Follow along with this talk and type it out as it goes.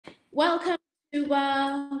Welcome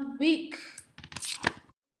to week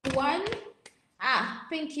one.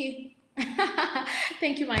 Thank you.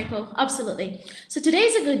 Thank you, Michael. Absolutely. So today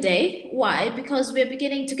is a good day. Why? Because we're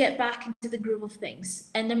beginning to get back into the groove of things.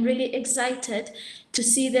 And I'm really excited to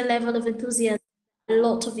see the level of enthusiasm a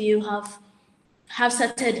lot of you have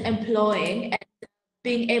started employing and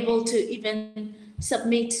being able to even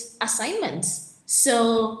submit assignments.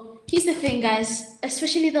 So here's the thing, guys,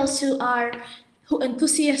 especially those who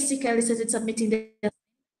enthusiastically started submitting their,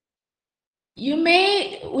 we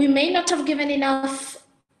may not have given enough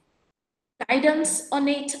guidance on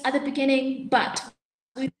it at the beginning, but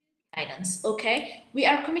with guidance, okay? We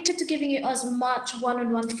are committed to giving you as much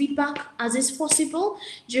one-on-one feedback as is possible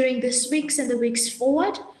during these weeks and the weeks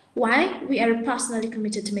forward. Why? We are personally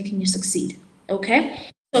committed to making you succeed, okay?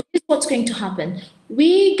 So here's what's going to happen.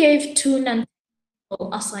 We gave two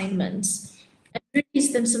non-technical assignments and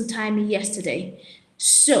released them sometime yesterday.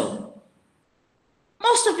 So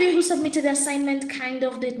most of you who submitted the assignment kind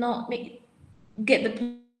of did not get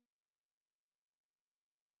the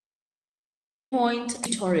point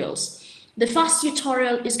tutorials. The first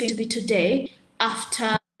tutorial is going to be today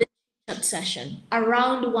after the chat session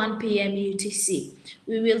around 1 p.m. UTC.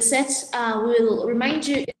 We will remind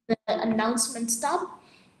you in the announcements tab,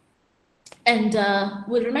 and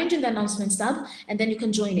we'll remind you in the announcements tab, and then you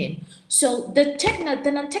can join in. So the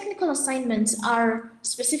non-technical assignments are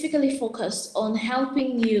specifically focused on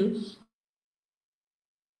helping you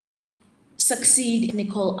succeed in the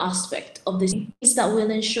technical aspect of this things that will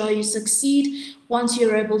ensure you succeed once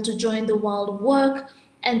you're able to join the world of work,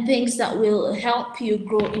 and things that will help you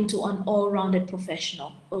grow into an all-rounded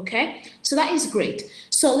professional. Okay, so that is great.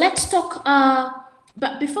 So let's talk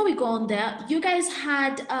but before we go on there, you guys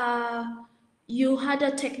had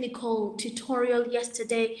a technical tutorial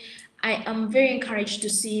yesterday. I am very encouraged to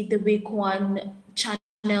see the week one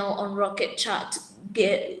channel on Rocket Chat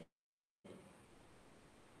get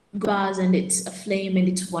bars, and it's a flame, and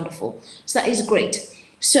it's wonderful. So that is great.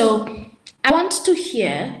 So I want to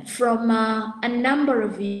hear from a number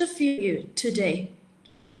of you today.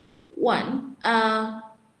 One,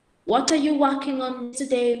 what are you working on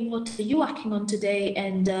today? What are you working on today?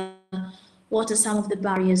 And what are some of the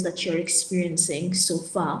barriers that you're experiencing so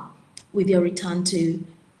far with your return to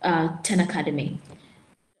 10 Academy?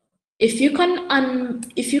 If you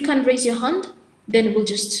can raise your hand, then we'll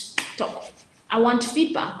just talk. I want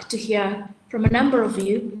feedback to hear from a number of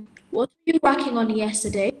you. What are you working on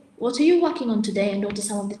yesterday? What are you working on today? And what are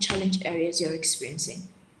some of the challenge areas you're experiencing?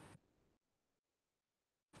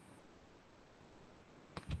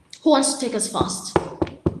 Who wants to take us first?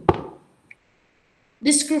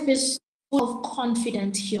 This group is full of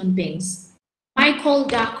confident human beings. Michael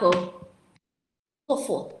Daco, go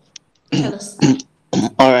forth. Tell us.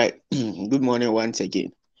 All right. Good morning once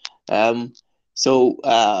again. So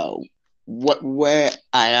where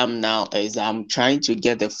I am now is I'm trying to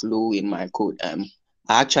get the flow in my code. I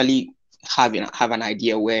actually have an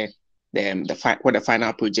idea where what the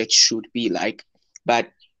final project should be like,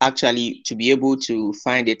 but actually to be able to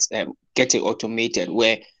find it, get it automated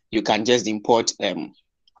where you can just import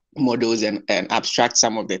models and abstract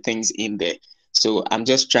some of the things in there. So I'm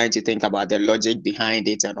just trying to think about the logic behind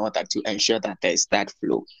it and all that to ensure that there's that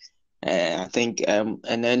flow. I think, and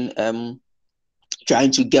then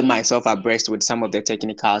trying to get myself abreast with some of the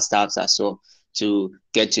technical stuffs as well, to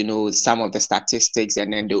get to know some of the statistics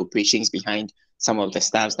and then the operations behind some of the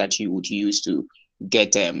stuffs that you would use to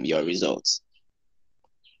get your results.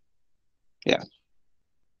 Yeah.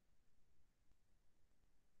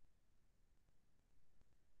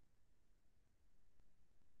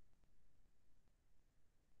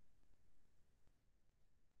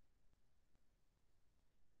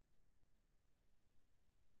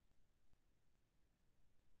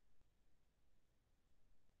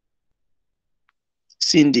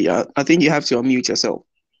 Cindy, I think you have to unmute yourself.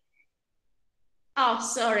 Oh,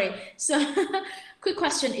 sorry. So, quick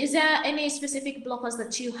question. Is there any specific blockers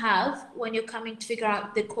that you have when you're coming to figure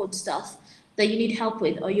out the code stuff that you need help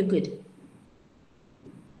with, or you're good?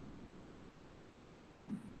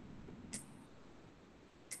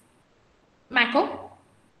 Michael?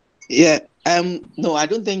 Yeah. No, I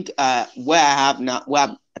don't think where I have now,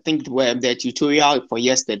 well, I think where the tutorial for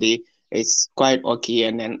yesterday is quite okay,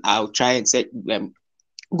 and then I'll try and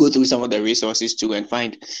go through some of the resources too and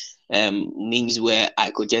find names where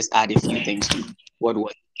I could just add a few things to what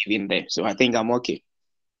was given there. So I think I'm okay.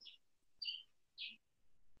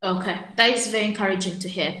 Okay, that is very encouraging to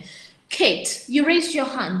hear. Kate, you raised your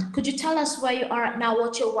hand. Could you tell us where you are now,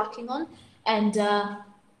 what you're working on, and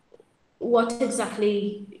what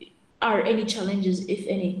exactly are any challenges, if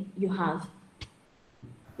any, you have?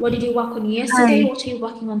 What did you work on yesterday? Hi. What are you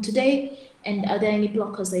working on today? And are there any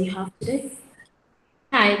blockers that you have today?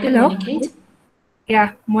 Hi, good Hello. morning, Kate.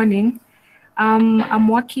 Yeah, morning. I'm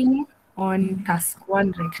working on task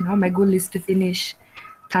one right now. My goal is to finish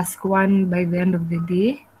task one by the end of the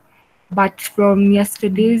day. But from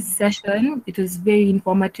yesterday's session, it was very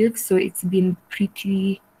informative, so it's been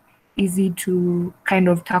pretty easy to kind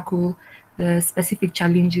of tackle the specific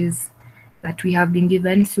challenges that we have been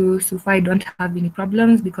given. So far I don't have any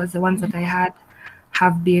problems because the ones that I had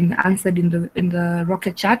have been answered in the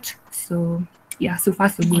rocket chat. So yeah, so far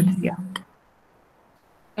so good. Yeah.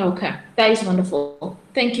 Okay, that is wonderful.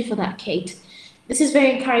 Thank you for that, Kate. This is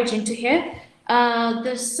very encouraging to hear.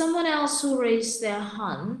 There's someone else who raised their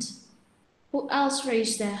hand. Who else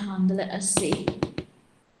raised their hand? Let us see.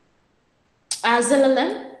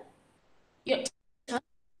 Zalalan, your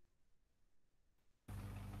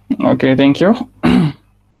Okay, thank you.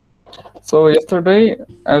 So yesterday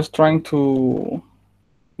I was trying to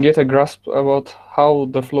get a grasp about how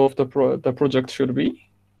the flow of the project should be,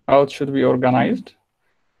 how it should be organized,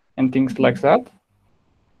 and things like that.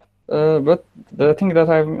 But the thing that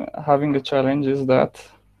I'm having a challenge is that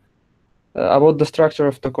about the structure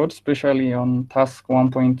of the code, especially on task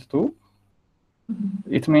 1.2,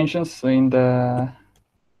 it mentions in the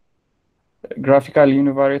graphical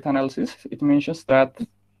univariate analysis, it mentions that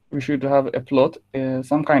we should have a plot,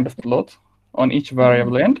 some kind of plot on each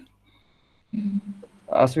variable end.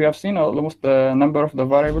 As we have seen, almost the number of the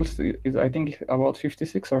variables is I think about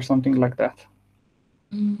 56 or something like that.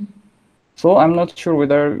 So I'm not sure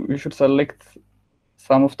whether we should select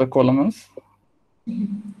some of the columns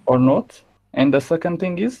or not. And the second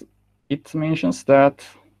thing is, it mentions that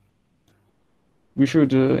we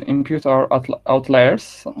should impute our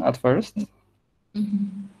outliers at first.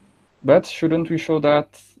 But shouldn't we show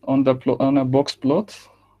that on the on a box plot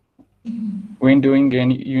when doing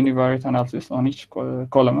any univariate analysis on each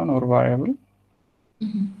column or variable?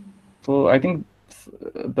 So I think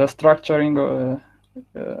the structuring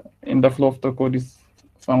in the flow of the code is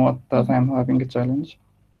somewhat that I'm having a challenge.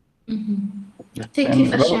 Thank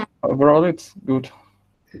you for sharing. Overall, it's good.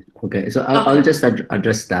 Okay, so I'll just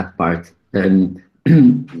address that part.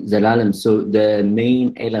 Zalalam, so the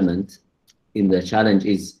main element in the challenge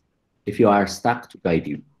is if you are stuck to guide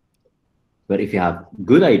you. But if you have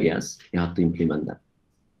good ideas, you have to implement them.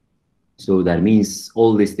 So that means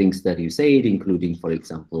all these things that you said, including, for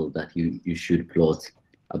example, that you should plot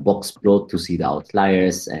a box plot to see the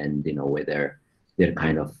outliers and whether they're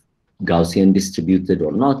kind of Gaussian distributed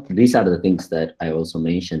or not. These are the things that I also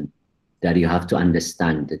mentioned that you have to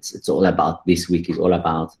understand. It's all about, this week is all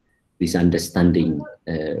about this understanding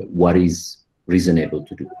what is reasonable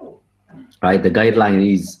to do, right? The guideline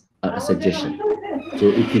is a suggestion. So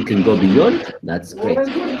if you can go beyond, that's great.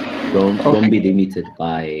 Don't be limited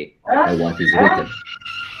by what is written.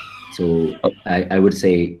 So I would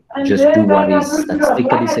say just do what is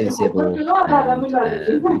statistically sensible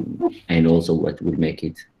and also what would make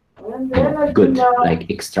it good, like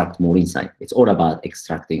extract more insight. It's all about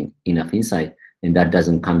extracting enough insight, and that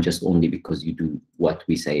doesn't come just only because you do what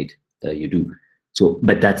we said you do. So,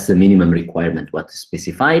 but that's the minimum requirement, what is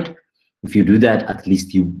specified. If you do that, at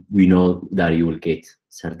least we know that you will get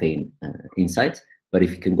certain insights. But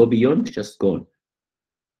if you can go beyond, just go on.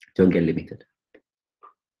 Don't get limited.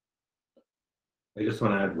 I just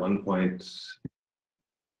want to add one point.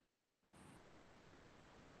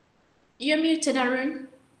 You're muted, Arun.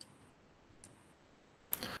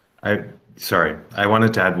 Sorry, I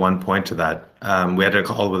wanted to add one point to that. We had a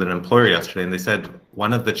call with an employer yesterday, and they said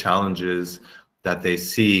one of the challenges that they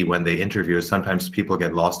see when they interview is sometimes people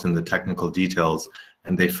get lost in the technical details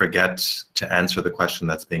and they forget to answer the question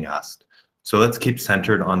that's being asked. So let's keep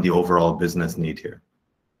centered on the overall business need here.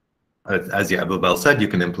 As Abel said, you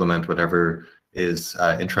can implement whatever is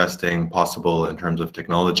interesting, possible in terms of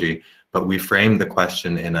technology, but we frame the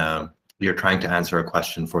question in you're trying to answer a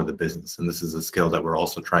question for the business, and this is a skill that we're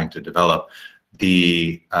also trying to develop.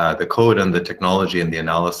 The code and the technology and the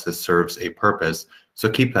analysis serves a purpose, so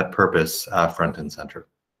keep that purpose front and center.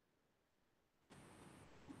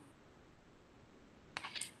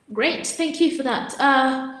 Great, thank you for that.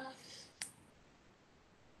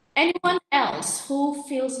 Anyone else who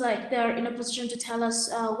feels like they're in a position to tell us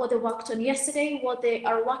what they worked on yesterday, what they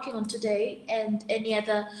are working on today, and any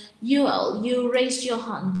other UL? You raised your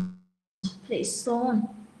hand. Please go on.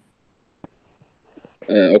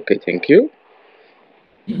 Okay, thank you.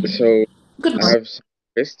 So Good I morning. have some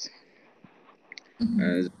requests.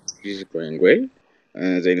 This is going well.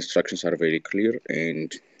 The instructions are very clear,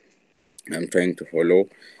 and I'm trying to follow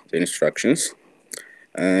the instructions.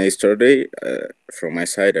 Yesterday, from my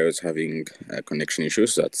side, I was having connection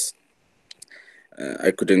issues that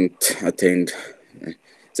I couldn't attend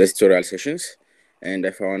the tutorial sessions, and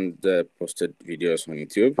I found the posted videos on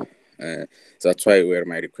YouTube. That's why where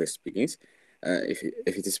my request begins. If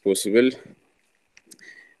it is possible,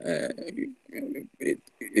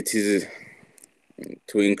 it is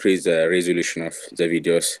to increase the resolution of the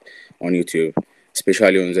videos on YouTube,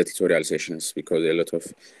 especially on the tutorial sessions, because a lot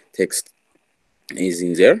of text is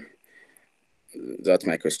in there. That's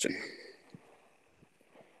my question.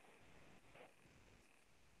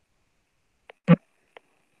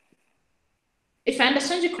 If I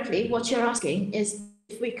understand you correctly, what you're asking is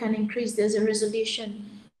if we can increase the resolution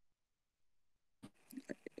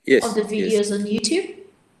Yes, of the videos yes. on YouTube.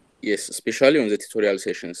 Yes, especially on the tutorial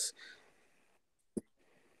sessions.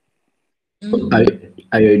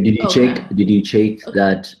 Did you check? Okay. Did you check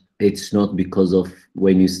that it's not because of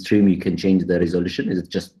when you stream you can change the resolution? Is it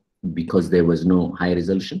just because there was no high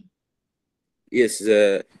resolution? Yes,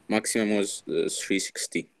 the maximum was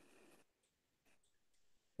 360.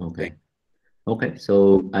 Okay. Okay,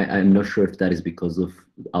 so I'm not sure if that is because of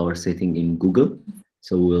our setting in Google.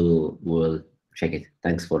 So we'll check it.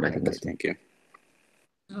 Thanks for letting us know. Thank you.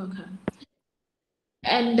 Okay.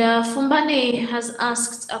 And Fumbani has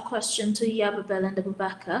asked a question to Yababel and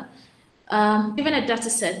Abubakar. Given a data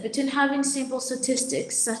set, between having simple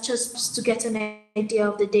statistics, such as to get an idea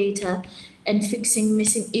of the data, and fixing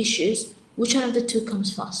missing issues, which one of the two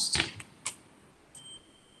comes first?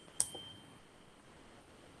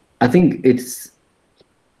 I think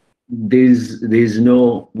there's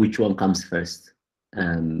no which one comes first.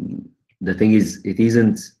 The thing is, it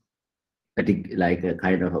isn't like a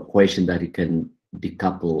kind of a question that you can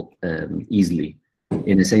decouple easily,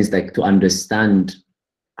 in a sense, like to understand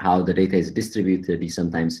how the data is distributed, you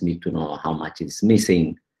sometimes need to know how much is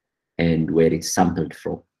missing and where it's sampled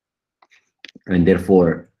from. And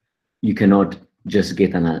therefore, you cannot just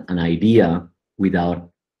get an idea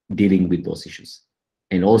without dealing with those issues.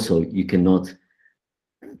 And also, you cannot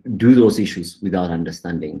do those issues without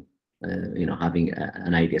understanding, having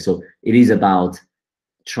an idea. So it is about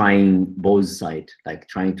trying both sides, like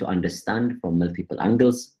trying to understand from multiple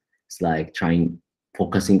angles. It's like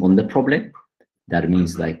focusing on the problem. That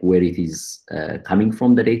means like where it is coming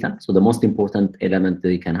from, the data. So the most important element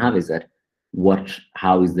that you can have is that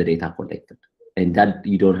how is the data collected? And that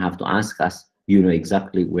you don't have to ask us, you know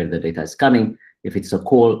exactly where the data is coming. If it's a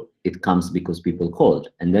call, it comes because people called.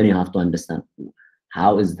 And then you have to understand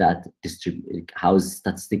how is that distributed, how is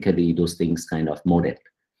statistically those things kind of modeled.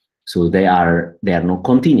 So they are not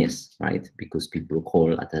continuous, right? Because people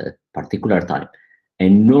call at a particular time.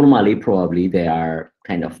 And normally, probably they are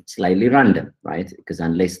kind of slightly random, right? Because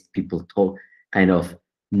unless people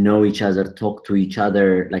know each other, talk to each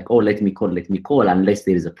other, like, oh, let me call, unless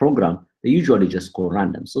there is a program, they usually just call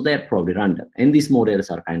random. So they're probably random. And these models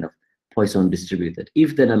are kind of Poisson distributed.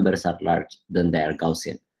 If the numbers are large, then they are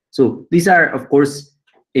Gaussian. So these are, of course,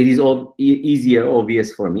 it is all easier,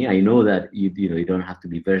 obvious for me. I know that you don't have to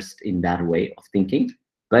be versed in that way of thinking,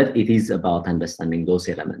 but it is about understanding those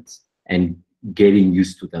elements and getting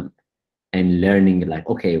used to them and learning, like,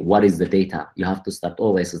 okay, what is the data? You have to start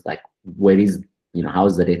always is like, where is, how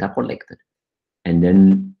is the data collected? And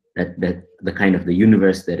then that the kind of the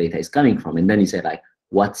universe the data is coming from. And then you say, like,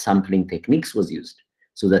 what sampling techniques was used?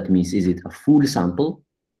 So that means, is it a full sample?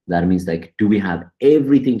 That means, like, do we have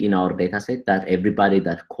everything in our data set that everybody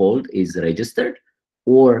that called is registered?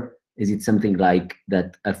 Or is it something like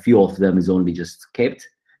that a few of them is only just kept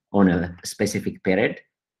on a specific period,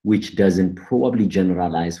 which doesn't probably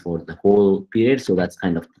generalize for the whole period? So that's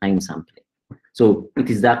kind of time sampling. So it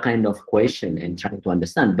is that kind of question and trying to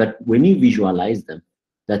understand. But when you visualize them,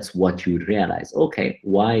 that's what you realize. Okay,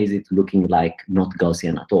 why is it looking like not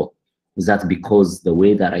Gaussian at all? Is that because the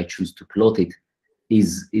way that I choose to plot it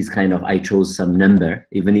is kind of, I chose some number.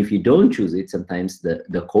 Even if you don't choose it, sometimes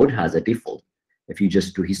the code has a default. If you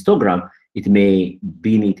just do histogram, it may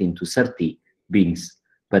bin it into 30 bins,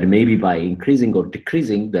 but maybe by increasing or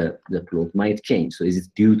decreasing, the plot might change. So is it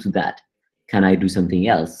due to that? Can I do something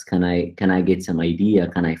else? Can I get some idea?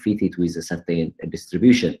 Can I fit it with a certain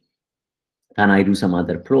distribution? Can I do some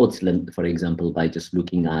other plots, for example, by just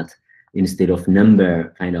looking at, instead of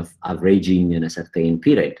number, kind of averaging in a certain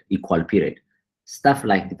period, equal period? Stuff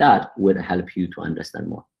like that would help you to understand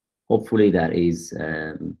more. Hopefully that is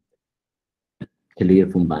clear,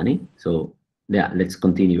 Fumbani. So yeah, let's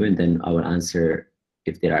continue, and then I will answer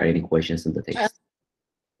if there are any questions in the text.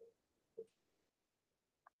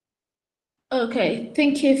 Okay,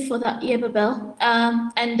 thank you for that, Yababel.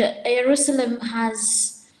 And Jerusalem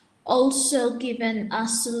has also given a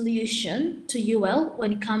solution to UL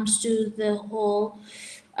when it comes to the whole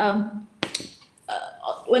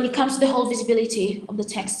visibility of the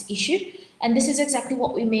text issue. And this is exactly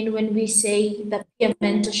what we mean when we say that peer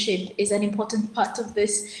mentorship is an important part of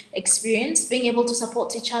this experience. Being able to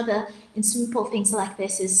support each other in simple things like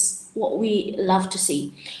this is what we love to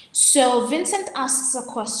see. So Vincent asks a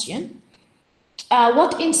question.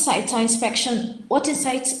 What insights are inspection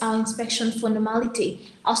for normality?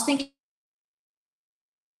 I was thinking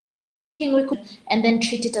we could, and then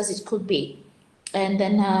treat it as it could be. And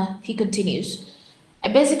then he continues. I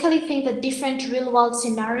basically think that different real-world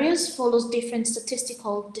scenarios follows different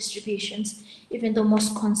statistical distributions, even though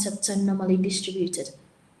most concepts are normally distributed.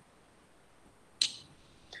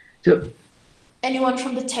 So, anyone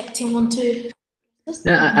from the tech team want to?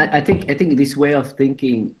 I think this way of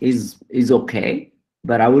thinking is okay,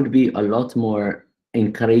 but I would be a lot more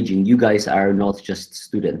encouraging. You guys are not just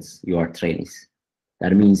students; you are trainees.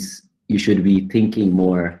 That means you should be thinking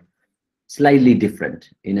more, slightly different,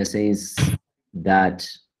 in a sense that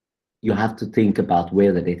you have to think about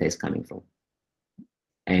where the data is coming from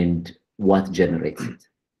and what generates it.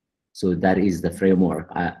 So that is the framework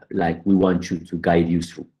like we want you to guide you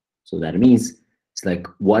through. So that means it's like,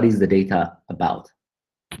 what is the data about?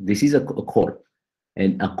 This is a call,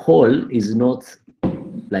 and a call is not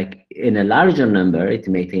like, in a larger number, it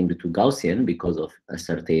may tend to Gaussian because of a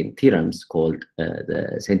certain theorems called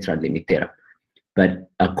the central limit theorem. But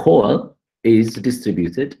a call is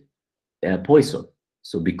distributed Poisson.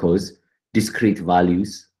 So because discrete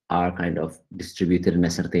values are kind of distributed in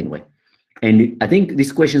a certain way. And I think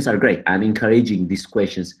these questions are great. I'm encouraging these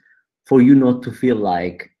questions for you not to feel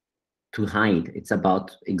like to hide. It's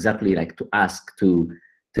about exactly like to ask, to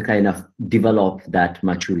kind of develop that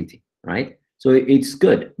maturity, right? So it's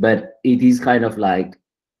good, but it is kind of like,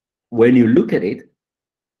 when you look at it,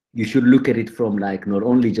 you should look at it from like, not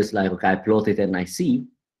only just like, okay, I plot it and I see,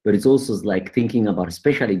 but it's also like thinking about,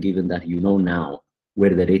 especially given that you know now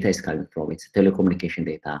where the data is coming from. It's telecommunication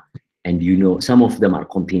data, and you know some of them are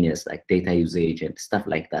continuous, like data usage and stuff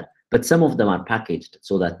like that, but some of them are packaged,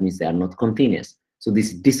 so that means they are not continuous. So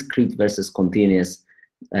this discrete versus continuous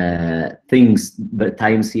things, but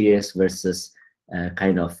time series versus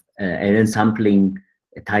kind of and then sampling,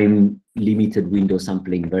 time limited window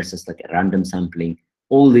sampling versus like a random sampling.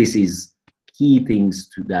 All this is key things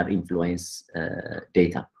to that influence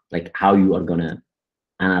data, like how you are gonna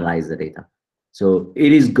analyze the data. So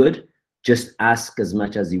it is good. Just ask as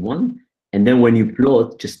much as you want, and then when you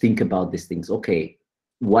plot, just think about these things. Okay,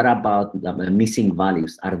 what about the missing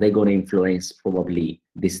values? Are they going to influence probably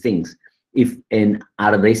these things? And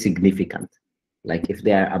are they significant? Like if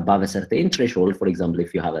they are above a certain threshold, for example,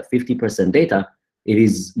 if you have a 50% data, it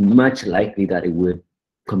is much likely that it would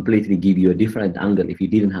completely give you a different angle if you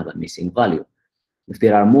didn't have a missing value. If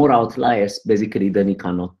there are more outliers, basically then you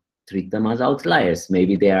cannot treat them as outliers.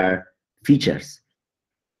 Maybe they are features.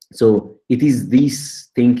 So it is this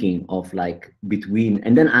thinking of like between,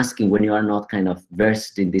 and then asking when you are not kind of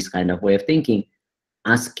versed in this kind of way of thinking,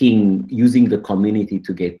 asking, using the community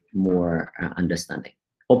to get more understanding.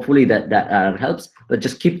 Hopefully that helps, but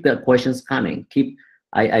just keep the questions coming.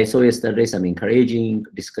 I saw yesterday some encouraging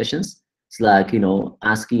discussions. It's like,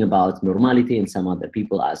 asking about normality, and some other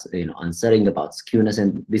people answering about skewness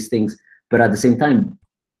and these things. But at the same time,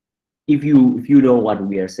 if you know what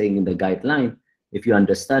we are saying in the guideline, if you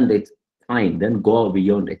understand it, fine, then go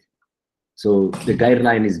beyond it. So the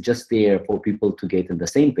guideline is just there for people to get on the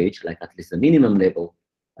same page, like at least the minimum level.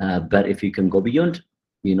 But if you can go beyond,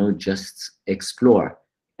 just explore.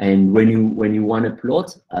 And when you want to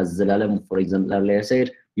plot, as Zelalem, for example, earlier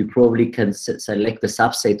said, you probably can select the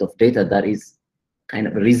subset of data that is kind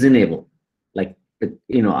of reasonable. Like,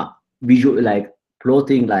 visual, like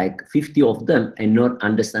plotting like 50 of them and not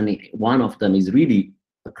understanding one of them is really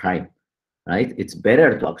a crime, right? It's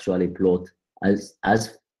better to actually plot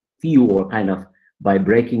as few, or kind of by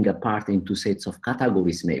breaking apart into sets of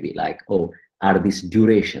categories, maybe like, oh, are these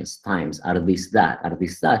durations, times, are these that,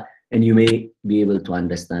 and you may be able to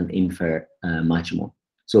understand, infer much more.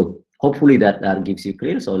 So hopefully that gives you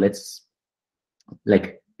clear. So let's,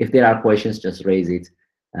 like, if there are questions, just raise it.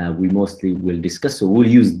 We mostly will discuss. So we'll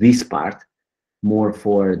use this part more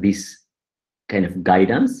for this kind of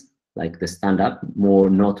guidance, like the stand-up, more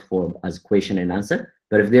not for as question and answer.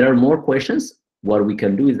 But if there are more questions, what we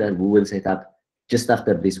can do is that we will set up, just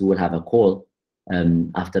after this, we will have a call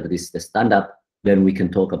after this, the stand-up, then we can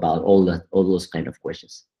talk about all those kind of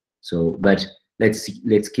questions. So, but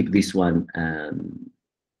let's keep this one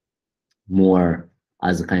more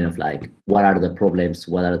as a kind of like, what are the problems,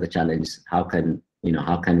 what are the challenges, how can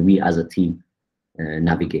we as a team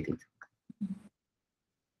navigate it.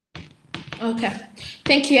 Okay,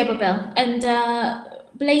 thank you, Ababel. And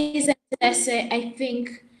Blaise and Tedesse, I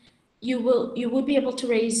think you will be able to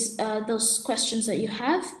raise those questions that you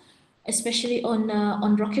have, especially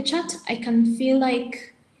on Rocket Chat. I feel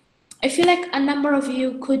like a number of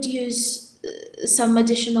you could use some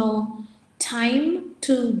additional time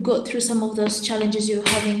to go through some of those challenges you're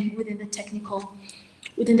having within the technical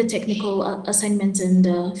assignments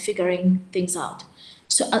and figuring things out.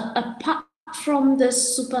 So apart from the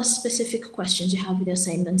super specific questions you have with the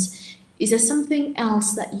assignments, is there something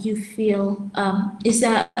else that you feel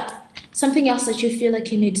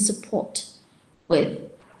like you need support with?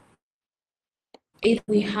 Either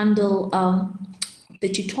we handle the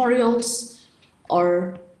tutorials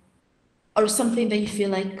or something that you feel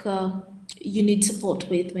like you need support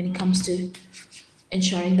with when it comes to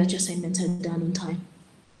ensuring that your assignments are done on time.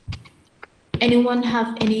 Anyone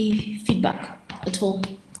have any feedback at all?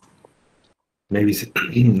 Maybe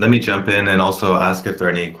let me jump in and also ask if there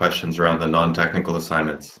are any questions around the non-technical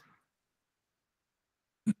assignments.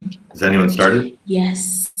 Has anyone started?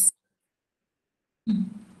 Yes.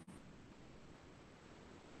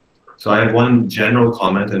 So I have one general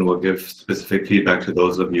comment and we'll give specific feedback to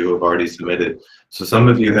those of you who have already submitted. So some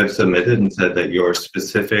of you have submitted and said that your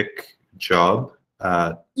specific job,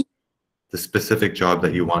 the specific job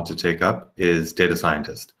that you want to take up is data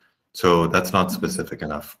scientist. So that's not specific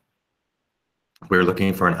enough. We're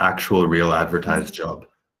looking for an actual real advertised job.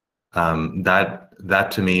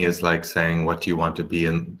 That to me is like saying, what do you want to be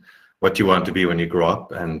and what do you want to be when you grow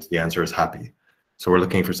up? And the answer is happy. So we're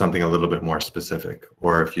looking for something a little bit more specific.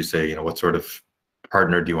 Or if you say, you know, what sort of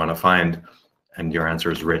partner do you want to find? And your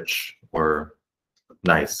answer is rich or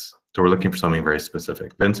nice. So we're looking for something very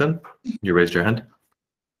specific. Vincent, you raised your hand.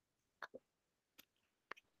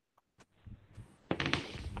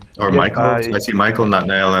 Or yes, Michael, I see Michael,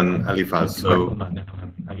 Natnael, and Alifaz. So,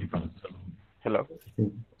 hello.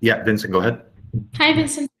 Yeah, Vincent, go ahead. Hi,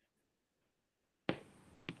 Vincent.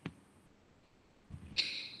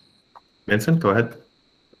 Vincent, go ahead.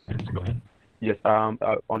 Yes, on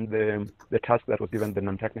the task that was given, the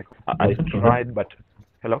non-technical, I tried, but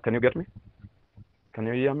hello, can you get me? Can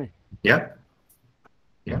you hear me? Yeah.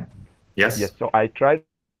 Yeah. Yes. Yes. So I tried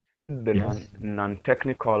the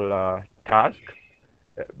non-technical task.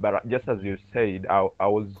 But just as you said, I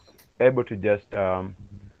was able to just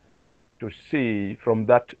to see from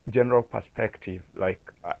that general perspective. Like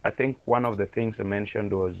I think one of the things I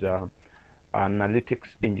mentioned was analytics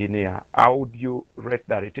engineer. How would you rate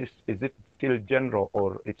that? Is it still general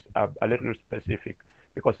or it's a little specific?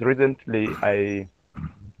 Because recently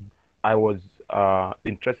I was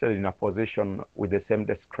interested in a position with the same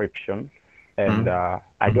description. And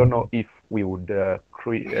I don't know if we would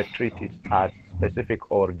treat it as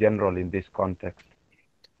specific or general in this context.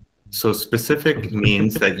 So specific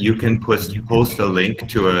means that you can post a link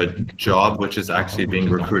to a job which is actually being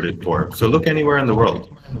recruited for. So look anywhere in the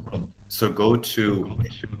world. So go to,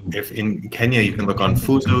 if in Kenya, you can look on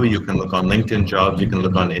Fuzo, you can look on LinkedIn Jobs, you can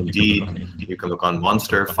look on Indeed, you can look on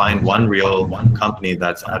Monster, find one real company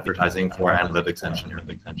that's advertising for analytics engineer.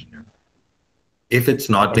 If it's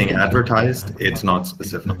not being advertised, it's not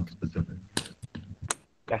specific.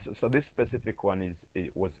 So this specific one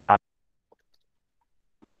was.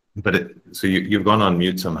 But so you've gone on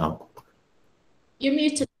mute somehow. You're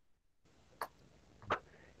muted.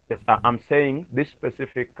 Yes, I'm saying this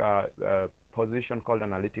specific position called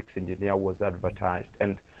analytics engineer was advertised,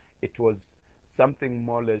 and it was something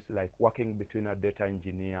more or less like working between a data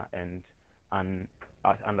engineer and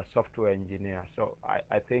a software engineer. So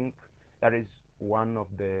I think that is one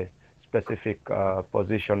of the specific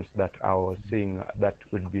positions that I was seeing that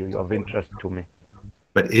would be of interest to me.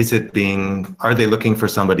 But are they looking for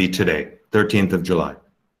somebody today, 13th of July?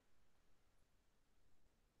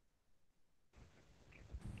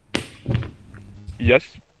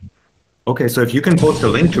 Yes. Okay, so if you can post a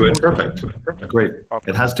link to it, perfect. Great. Okay.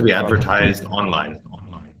 It has to be advertised online.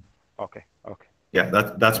 Okay. Yeah,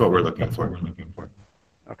 that's what we're looking for.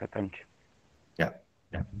 Okay, thank you.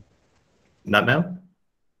 Yeah. Not now?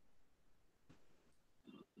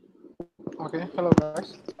 Okay, hello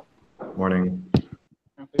guys. Morning.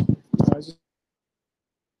 Okay, is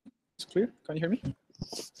it clear? Can you hear me?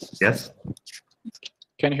 Yes.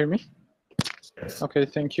 Can you hear me? Yes. Okay,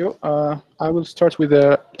 thank you. I will start with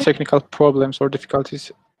the technical problems or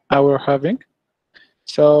difficulties I were having.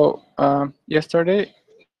 So yesterday,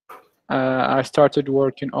 I started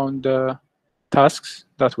working on the tasks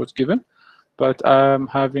that was given, but I'm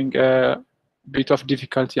having a bit of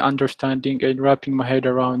difficulty understanding and wrapping my head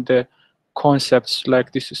around the concepts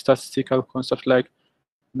like this statistical concept, like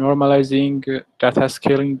normalizing, data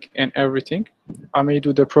scaling, and everything. I may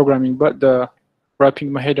do the programming, but the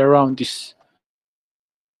wrapping my head around this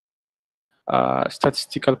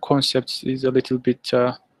statistical concepts is a little bit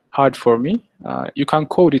hard for me. You can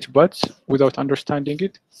code it, but without understanding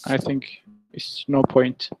it, I think it's no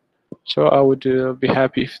point. So I would be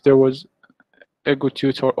happy if there was a good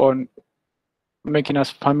tutor on making us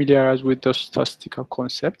familiar with those statistical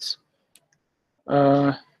concepts.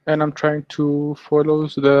 And I'm trying to follow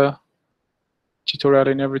the tutorial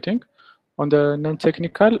and everything. On the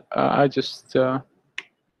non-technical, I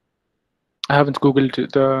haven't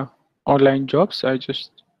Googled the online jobs. I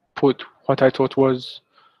just put what I thought was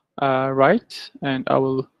right, and I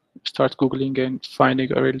will start Googling and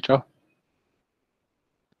finding a real job.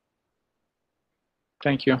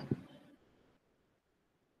 Thank you.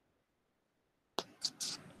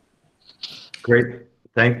 Great.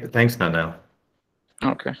 Thanks, Nadal.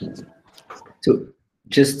 Okay. So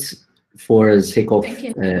just for the sake of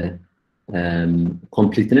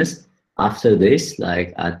completeness, after this,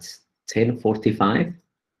 like at 10:45,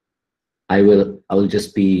 I will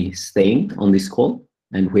just be staying on this call,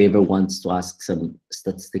 and whoever wants to ask some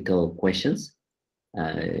statistical questions,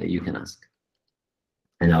 you can ask,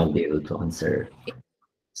 and I'll be able to answer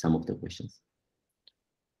some of the questions.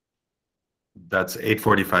 That's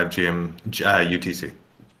 8:45 GM UTC.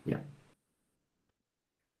 Yeah.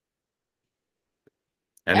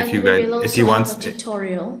 And if you guys, if you want a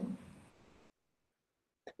tutorial.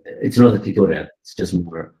 It's not a tutorial. It's just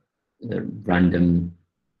more random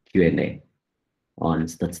Q&A on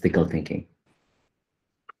statistical thinking.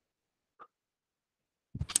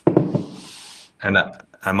 And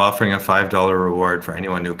I'm offering a $5 reward for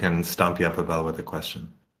anyone who can stump you up a bell with a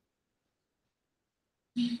question.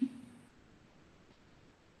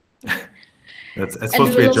 It's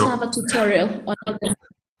supposed to be a joke. And we will also have a tutorial on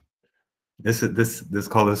This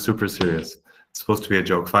call is super serious. It's supposed to be a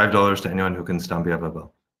joke. $5 to anyone who can stump you up a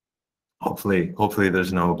bell. Hopefully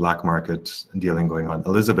there's no black market dealing going on.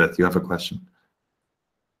 Elizabeth, you have a question.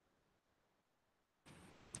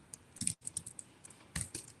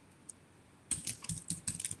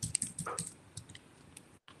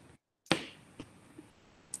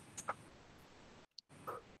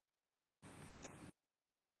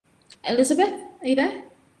 Elizabeth, are you there?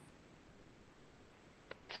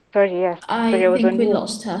 Sorry, yes. I think we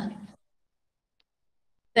lost her.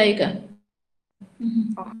 There you go.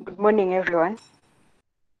 Oh, good morning, everyone.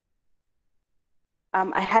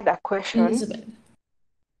 I had a question Elizabeth.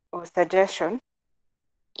 or suggestion.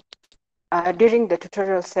 During the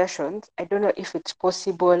tutorial sessions, I don't know if it's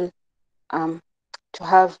possible to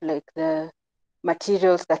have like the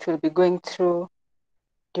materials that we'll be going through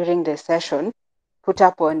during the session put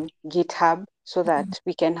up on GitHub so that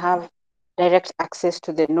we can have direct access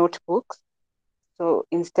to the notebooks. So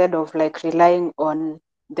instead of like relying on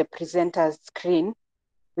the presenter's screen,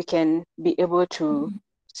 we can be able to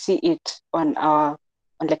see it on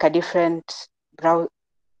like a different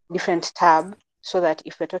tab, so that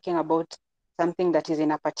if we're talking about something that is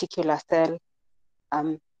in a particular cell,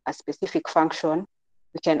 a specific function,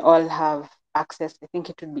 we can all have access. I think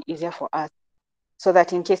it would be easier for us, so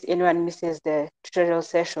that in case anyone misses the tutorial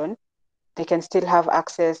session, they can still have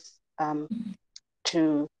access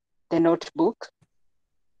to the notebook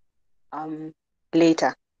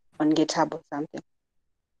later on GitHub or something.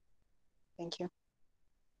 Thank you.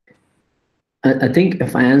 I think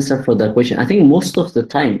if I answer for that question, I think most of the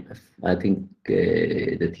time, I think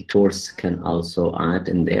the tutors can also add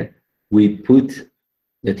in there. We put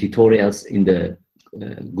the tutorials in the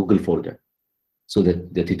Google folder. So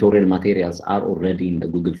the tutorial materials are already in the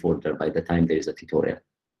Google folder by the time there is a tutorial.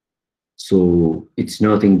 So it's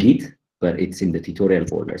not in Git, but it's in the tutorial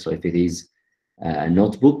folder. So if it is a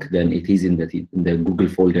notebook, then it is in the Google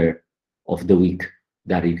folder of the week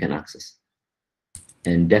that you can access.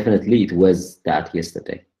 And definitely it was that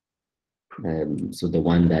yesterday. So the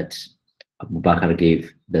one that Bakar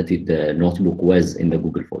gave, that the notebook was in the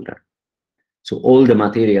Google folder. So all the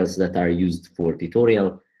materials that are used for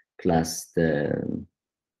tutorial plus the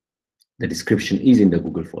description is in the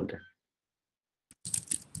Google folder.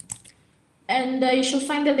 And you shall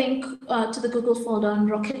find the link to the Google folder on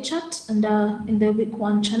Rocket Chat and in the week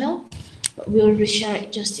 1 channel. But we'll reshare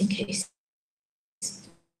it just in case.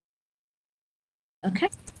 Okay.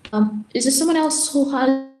 Is there someone else who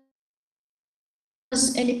has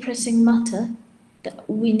any pressing matter that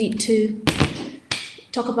we need to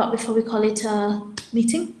talk about before we call it a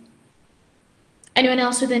meeting? Anyone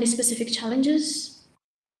else with any specific challenges?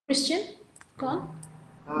 Christian, go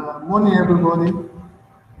on. Morning, everybody.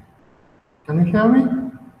 Can you hear me?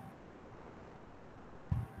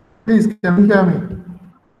 Please, can you hear me?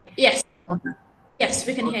 Yes. Okay. Yes,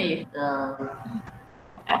 we can hear you.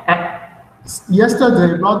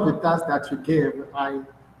 Yesterday, about the task that you gave, I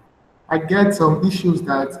get some issues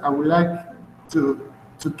that I would like to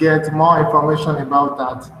get more information about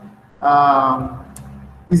that.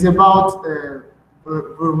 It's about the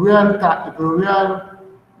real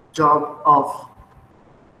job of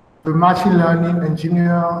the machine learning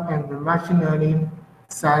engineer and the machine learning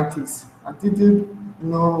scientist. I didn't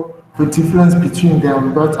know the difference between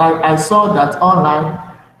them, but I saw that online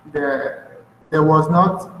there was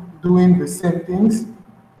not doing the same things,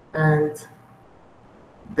 and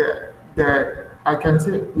I can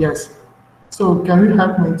say yes. So can you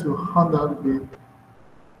help me to handle the?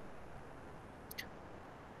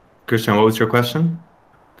 Christian, what was your question?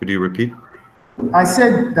 Could you repeat? I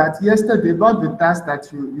said that yesterday about the task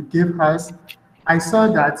that you gave us. I saw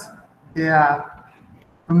that there are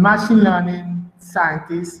machine learning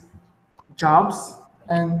scientists jobs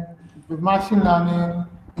and the machine learning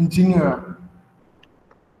engineer.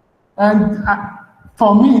 And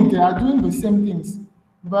for me, they are doing the same things.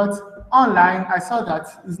 But online, I saw that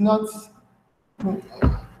it's not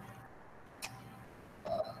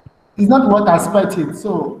what I expected.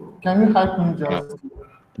 So can you help me just?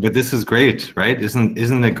 But this is great, right? Isn't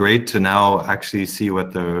it great to now actually see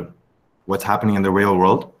what's happening in the real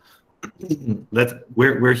world?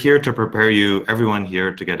 We're here to prepare you, everyone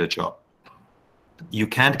here, to get a job. You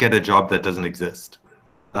can't get a job that doesn't exist.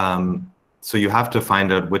 So you have to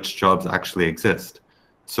find out which jobs actually exist.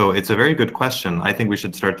 So it's a very good question. I think we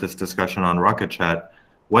should start this discussion on Rocket Chat.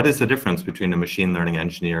 What is the difference between a machine learning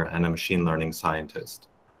engineer and a machine learning scientist?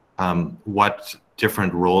 What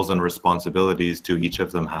different roles and responsibilities do each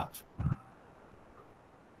of them have?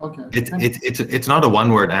 Okay. It's not a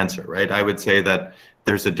one-word answer, right? I would say that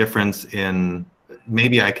there's a difference in,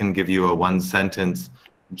 maybe I can give you a one-sentence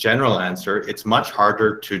general answer. It's much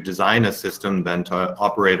harder to design a system than to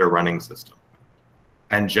operate a running system.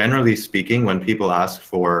 And generally speaking, when people ask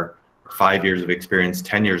for 5 years of experience,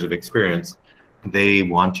 10 years of experience, they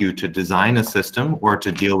want you to design a system or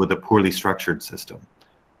to deal with a poorly structured system.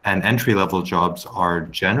 And entry-level jobs are,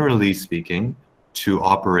 generally speaking, to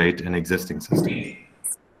operate an existing system.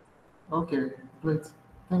 Okay, great.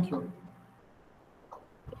 Thank you.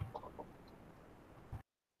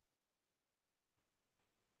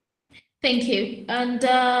 Thank you. And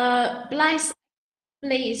Blythe,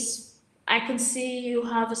 please, I can see you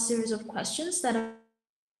have a series of questions that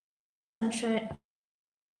I'm sure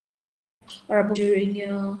are during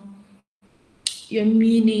your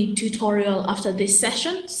mini tutorial after this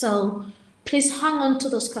session. So please hang on to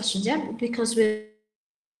those questions, yeah, because we'll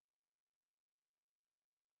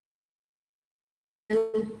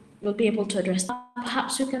be able to address that.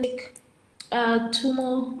 Perhaps we can take 2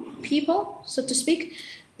 more people, so to speak.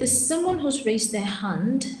 There's someone who's raised their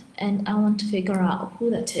hand, and I want to figure out who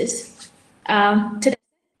that is. Today,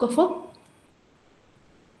 go for.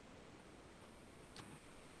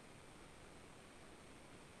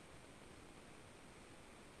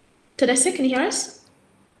 Tadesse, can you hear us?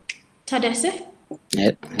 Tadesse?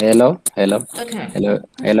 Hello. Okay.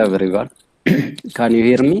 Hello, everyone. Can you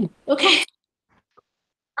hear me? Okay.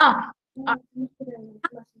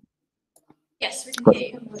 Yes, we can hear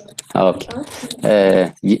you.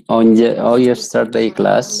 Okay. On yesterday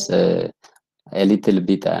class, a little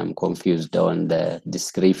bit I'm confused on the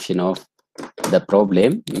description of the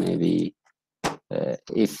problem. Maybe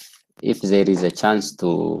if there is a chance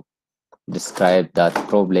to describe that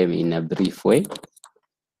problem in a brief way.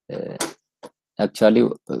 Actually,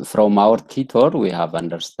 from our tutor, we have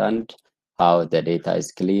understand how the data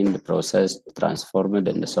is cleaned, processed, transformed,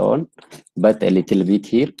 and so on. But a little bit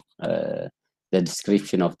here, the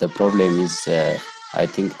description of the problem is, I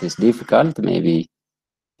think it is difficult. Maybe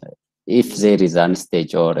if there is an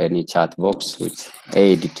stage or any chat box which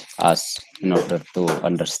aided us in order to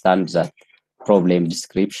understand that problem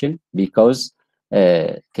description, because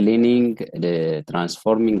cleaning, the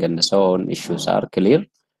transforming, and so on issues are clear.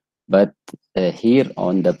 But here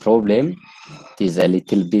on the problem, it is a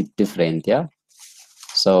little bit different, yeah?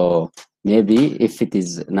 So maybe if it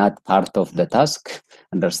is not part of the task,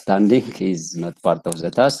 understanding is not part of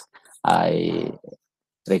the task, I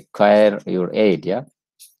require your aid, yeah?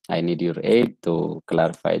 I need your aid to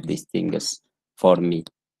clarify these things for me,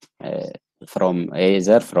 from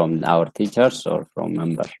either from our teachers or from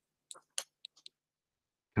member.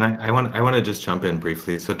 And I want to just jump in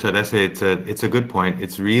briefly. So Tadesse, it's a good point.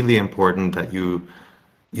 It's really important that you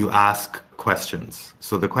ask questions.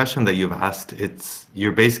 So the question that you've asked,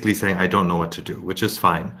 you're basically saying, I don't know what to do, which is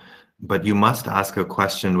fine. But you must ask a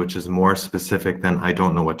question which is more specific than I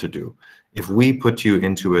don't know what to do. If we put you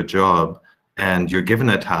into a job and you're given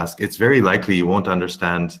a task, it's very likely you won't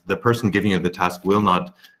understand. The person giving you the task will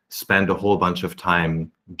not spend a whole bunch of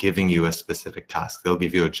time giving you a specific task. They'll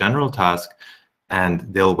give you a general task and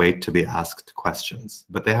they'll wait to be asked questions,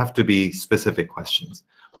 but they have to be specific questions.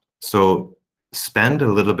 So spend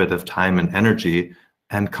a little bit of time and energy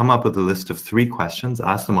and come up with a list of 3 questions,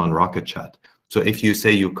 ask them on Rocket Chat. So if you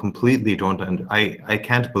say you completely don't, I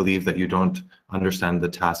can't believe that you don't understand the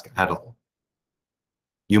task at all.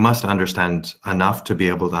 You must understand enough to be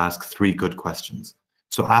able to ask 3 good questions.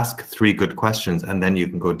 So ask 3 good questions, and then you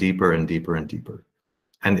can go deeper and deeper and deeper.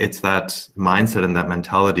 And it's that mindset and that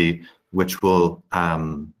mentality which will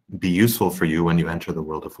be useful for you when you enter the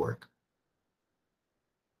world of work.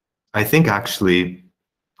 I think actually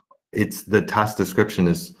it's the task description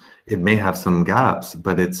is, it may have some gaps,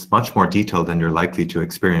 but it's much more detailed than you're likely to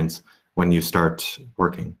experience when you start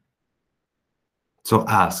working. So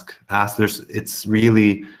ask, it's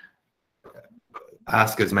really,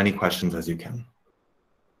 ask as many questions as you can.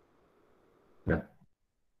 Yeah.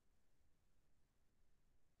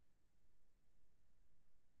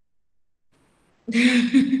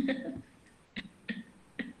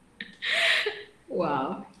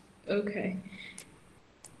 Wow. Okay.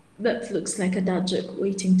 That looks like a dad joke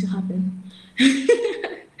waiting to happen.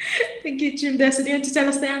 Thank you, Jim. There's anyone to tell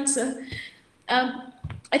us the answer.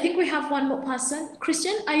 I think we have one more person.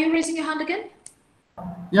 Christian, are you raising your hand again?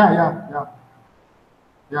 Yeah.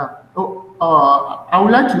 I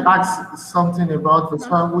would like to ask something about the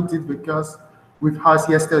son who did because with us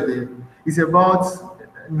yesterday. It's about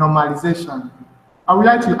normalization. I would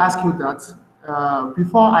like to ask you that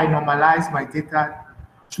before I normalize my data,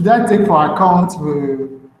 should I take for account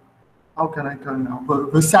the, how can I call now,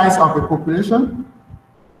 the size of the population?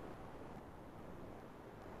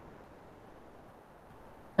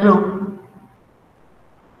 Hello.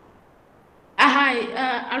 Hi,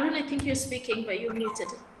 Arun, I think you're speaking, but you're muted.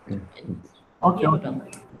 Okay.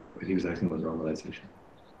 He was asking about normalization.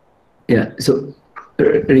 Yeah, so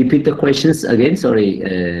repeat the questions again.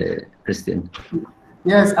 Sorry, Christian.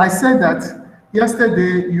 Yes, I said that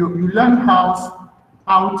yesterday you learned how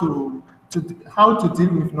to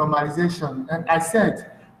deal with normalization, and I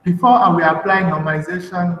said before I will apply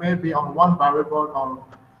normalization maybe on one variable, or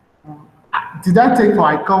did I take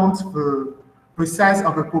for account the size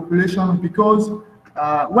of the population? Because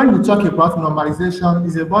when you talk about normalization,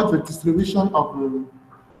 it's about the distribution of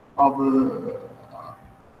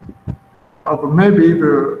maybe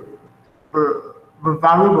the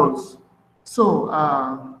variables. So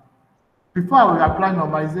before I will apply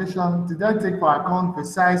normalization, did I take for account the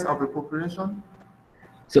size of the population?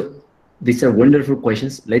 So these are wonderful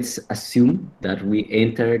questions. Let's assume that we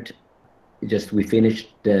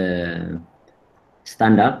finished the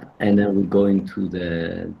stand-up, and then we go into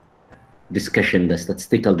the discussion, the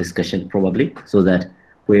statistical discussion probably, so that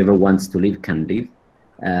whoever wants to leave can leave.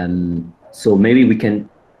 So maybe we can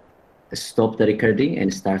stop the recording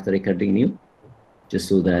and start the recording new, just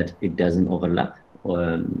so that it doesn't overlap.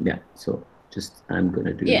 Yeah, so just I'm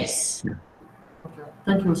gonna do yes. Okay,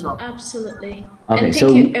 thank you, sir. Absolutely. Okay, so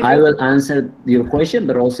I will answer your question,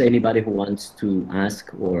 but also anybody who wants to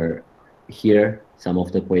ask or hear some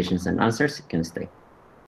of the questions and answers can stay.